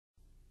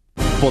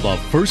For the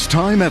first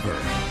time ever,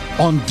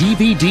 on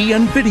DVD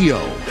and video,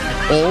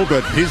 all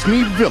the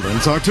Disney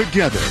villains are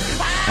together,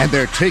 and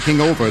they're taking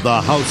over the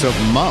House of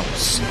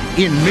Mouse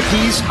in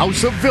Mickey's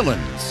House of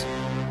Villains.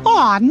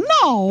 Aw,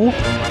 no!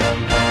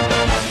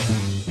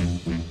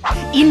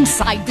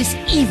 Inside this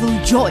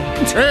evil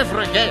joint,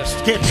 every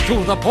guest gets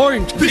to the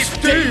point. This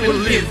day will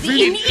live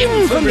in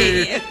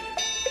infamy.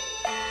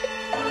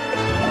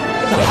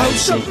 The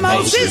House of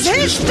Mouse is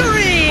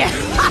history!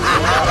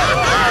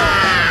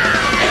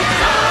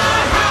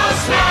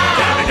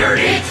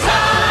 Dirty. It's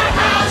our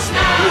house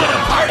now. What a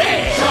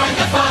party! Join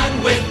the fun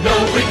with no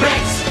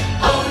regrets.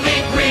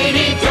 Only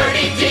greedy,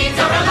 dirty deeds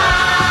are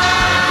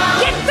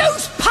allowed. Get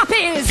those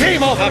puppies!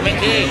 Game over,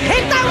 Mickey.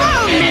 Hit the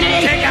road,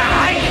 Minnie! Take a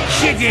hike,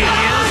 Shiggy. It's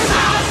our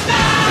house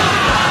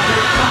now.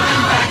 You're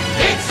coming back.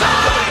 It's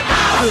our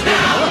house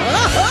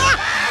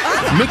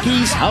now.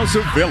 Mickey's House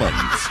of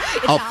Villains,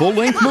 a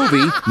full-length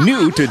movie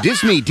new to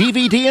Disney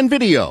DVD and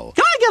video.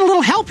 Can I get a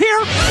little help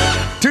here?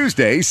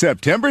 Tuesday,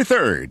 September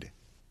 3rd.